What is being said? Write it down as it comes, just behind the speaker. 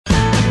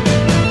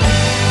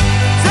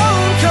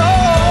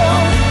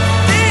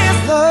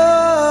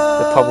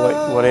public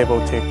were able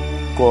to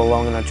go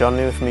along on a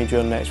journey with me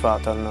during the X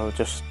Factor, and I would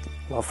just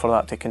love for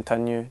that to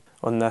continue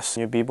on this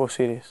new Bebo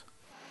series.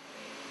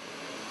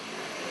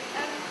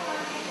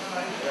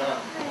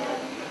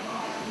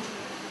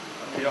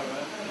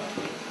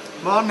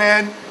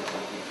 Morning!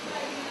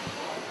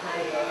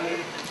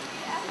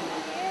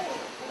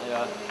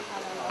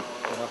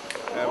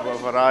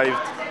 We've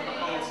arrived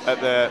at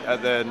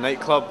the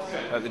nightclub,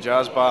 at the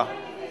jazz bar,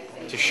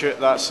 to shoot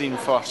that scene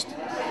first,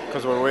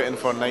 because we're waiting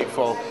for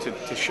nightfall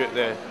to shoot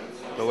the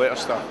later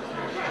stuff.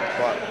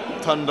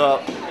 But turned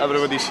up,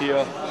 everybody's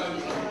here.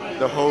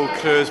 The whole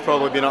crew's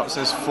probably been up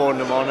since 4 in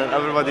the morning.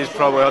 Everybody's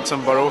probably had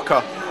some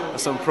Barocca or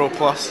some Pro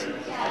Plus.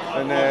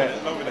 And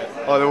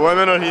oh, the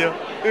women are here.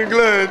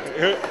 England!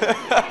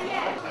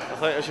 I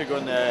think I should go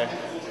and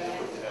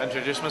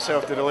introduce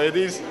myself to the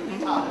ladies.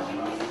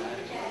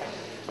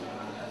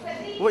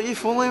 What are you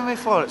following me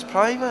for? It's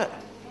private.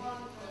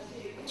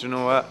 Do you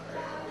know what?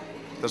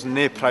 There's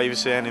no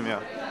privacy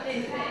anymore.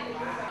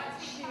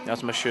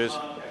 That's my shoes.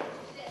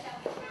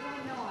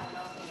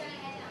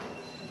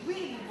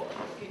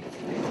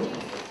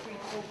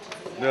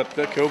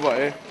 They're cool, but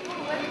I'm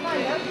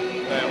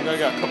going to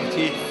get a cup of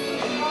tea.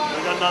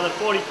 We've got another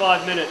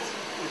 45 minutes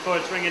before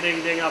it's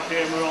ring-a-ding-ding up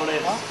here and we're all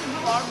in. Yeah,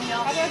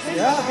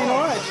 I've been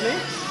alright actually.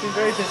 Been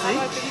very busy.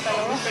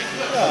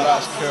 Yeah,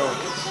 that's cool.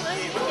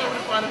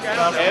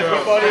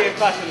 Everybody in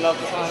fashion loves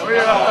the time.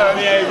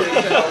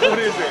 What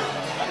is it?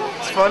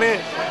 It's funny.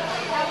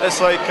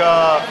 It's like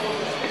a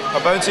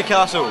bouncy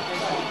castle,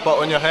 but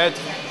on your head.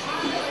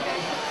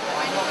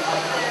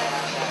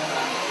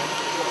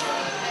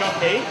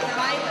 Chucky.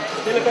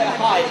 Still a bit of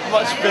height.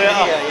 Much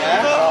better.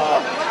 Yeah?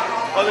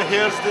 Oh, the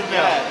hair's in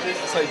there. Yeah,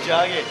 it's like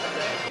jaggy.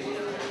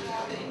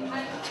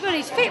 To be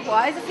honest,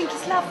 fit-wise, I think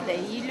it's lovely.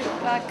 You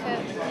look like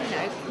a,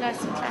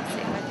 nice and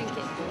classic. I think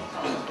it.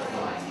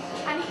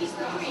 And it is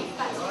the brief.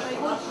 That's what I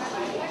want.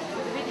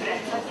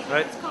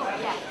 Right. It's cool.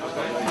 Yeah.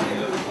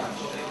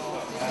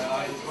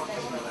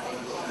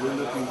 We're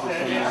looking for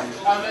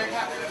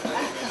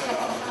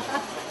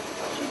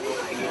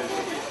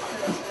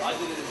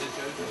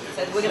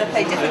So we're going to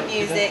play different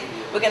music.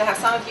 We're going to have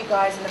some of you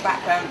guys in the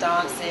background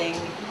dancing,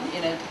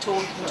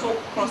 talk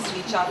across to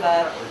each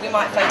other. We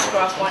might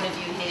photograph one of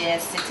you here,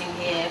 sitting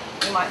here.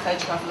 We might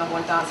photograph another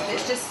one dancing.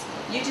 It's just,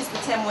 you just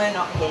pretend we're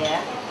not here,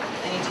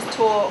 and you just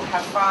talk,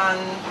 have fun,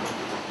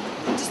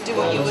 just do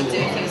what you would do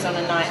if you was on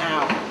a night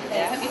out.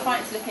 Yeah, hope you're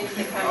fighting to look into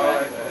the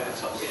camera.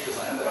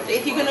 But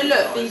if you're going to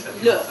look, please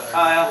look.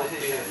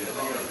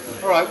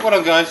 Alright, well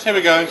done guys, here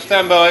we go,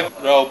 stand by,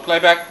 roll,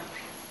 playback.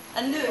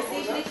 And look,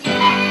 see if you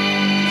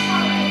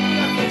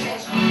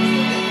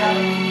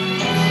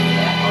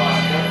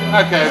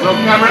Okay, roll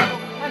camera,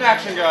 and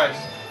action guys.